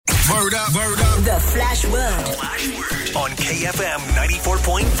Word up, word up. The Flash Word. On KFM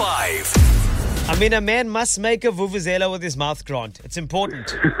 94.5. I mean, a man must make a vuvuzela with his mouth, Grant. It's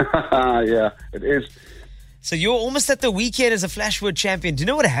important. Yeah, it is. So you're almost at the weekend as a Flashword champion. Do you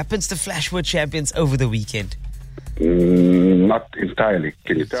know what happens to Flashword champions over the weekend? Not entirely.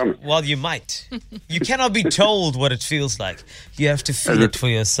 Can you tell me? Well, you might. You cannot be told what it feels like. You have to feel it for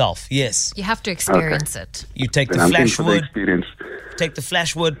yourself. Yes. You have to experience it. You take the Then I'm in for the Flashword, experience. take the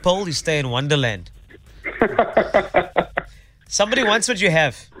Flashword poll, you stay in Wonderland. Somebody wants what you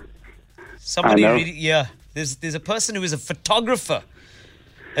have. Somebody I know. really, yeah. There's a person who is a photographer.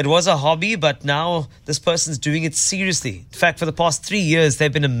 It was a hobby, but now this person's doing it seriously. In fact, for the past 3 years,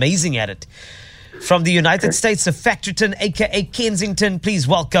 they've been amazing at it. From the United States of Factorton, a.k.a. Kensington, please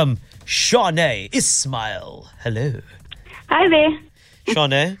welcome Charne Ismail. Hello. Hi there.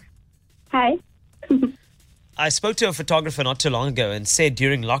 Charne, Hi. I spoke to a photographer not too long ago and said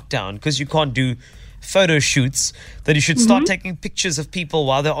during lockdown, because you can't do photo shoots, that you should start taking pictures of people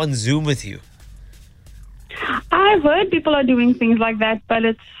while they're on Zoom with you. I've heard people are doing things like that, but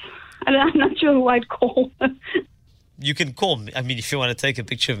I'm not sure who I'd call. You can call me. I mean, if you want to take a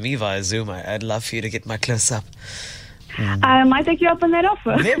picture of me via Zoom, I'd love for you to get my close-up. I might take you up on that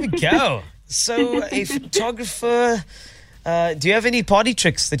offer. There we go. So, a photographer, do you have any party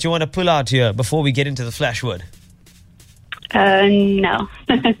tricks that you want to pull out here before we get into the Flashword? No,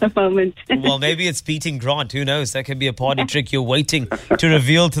 at the moment. Well, maybe it's beating Grant. Who knows? That could be a party trick you're waiting to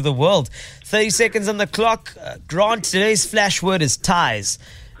reveal to the world. 30 seconds on the clock. Grant, today's Flashword is ties.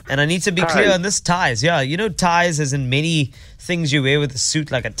 And I need to be clear on this ties. Yeah, you know ties as in many things you wear with a suit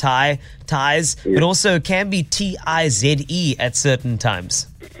like a tie, ties, but also can be T-I-Z-E at certain times.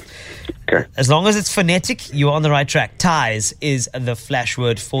 Okay. As long as it's phonetic, you're on the right track. Ties is the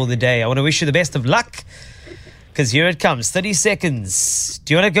Flashword for the day. I want to wish you the best of luck because here it comes. 30 seconds.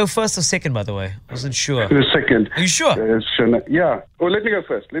 Do you want to go first or second, by the way? I wasn't sure. In a second. Are you sure? Yeah. Oh, let me go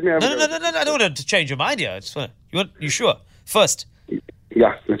first. Let me have No, a no, go. no, no, no. I don't want to change your mind here. I just want you sure? First.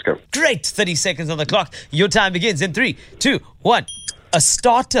 Yeah, let's go. Great. 30 seconds on the clock. Your time begins in 3, 2, 1. A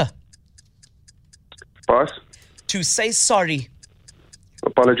starter. Pass. To say sorry.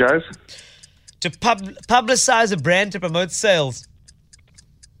 Apologize. To publicize a brand to promote sales.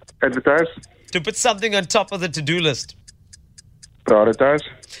 Advertise. To put something on top of the to-do list. Prioritize.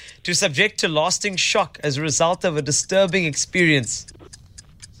 To subject to lasting shock as a result of a disturbing experience.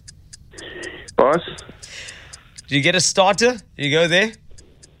 Pass. Do you get a starter? You go there?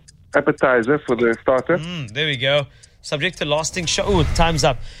 Appetizer for the starter. There we go. Subject to lasting shock. Oh, time's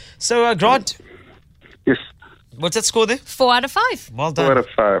up. So, Grant, Yes. what's that score there? 4 out of 5. Well 4 done. out of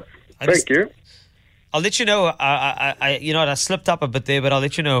 5. Thank you. I'll let you know. I you know what? I slipped up a bit there, but I'll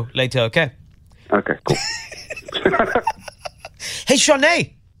let you know later, okay? Okay, cool. Hey, Charne,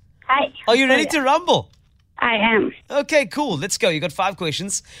 Hi. are you ready to rumble? I am. Okay, cool. Let's go. You got 5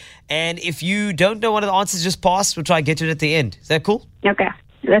 questions. And if you don't know one of the answers, just pass. We'll try and get to it at the end. Is that cool? Okay,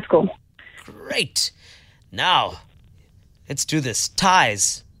 that's cool. Great. Now, let's do this.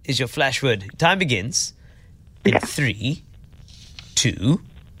 Ties is your flash word. Time begins in 3, 2,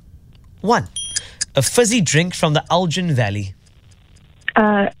 1. A fizzy drink from the Elgin Valley.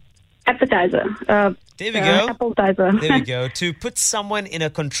 Appetizer. There we go. Appetizer. There we go. To put someone in a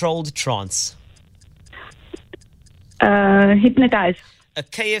controlled trance. Hypnotize. A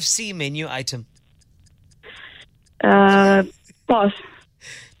KFC menu item. Pause.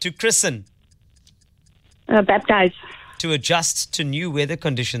 To christen. Baptize. To adjust to new weather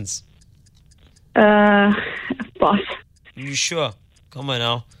conditions. Pause. You sure? Come on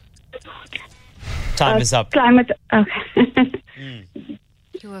now. Time is up. Climate. Okay.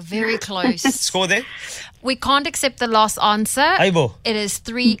 You were very close. Score there? We can't accept the last answer. Aibo. It is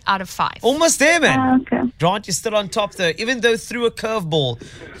 3 out of 5. Almost there, man. Okay. Grant, you're still on top though. Even though through a curveball,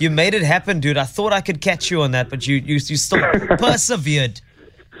 you made it happen, dude. I thought I could catch you on that, but you still persevered.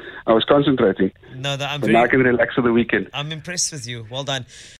 I was concentrating. No, I'm But now I can relax for the weekend. I'm impressed with you. Well done.